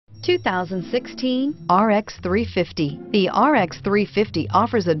2016 RX 350. The RX 350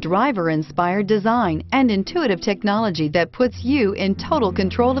 offers a driver-inspired design and intuitive technology that puts you in total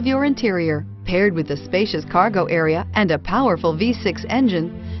control of your interior. Paired with a spacious cargo area and a powerful V6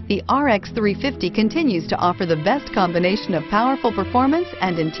 engine, the RX 350 continues to offer the best combination of powerful performance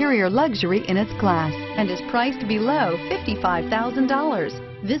and interior luxury in its class and is priced below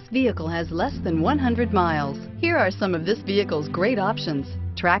 $55,000. This vehicle has less than 100 miles. Here are some of this vehicle's great options: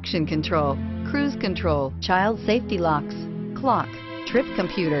 traction control, cruise control, child safety locks, clock, trip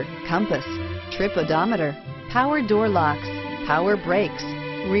computer, compass, trip odometer, power door locks, power brakes,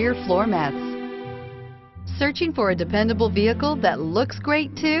 rear floor mats. Searching for a dependable vehicle that looks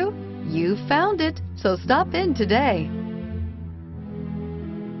great too? You found it, so stop in today.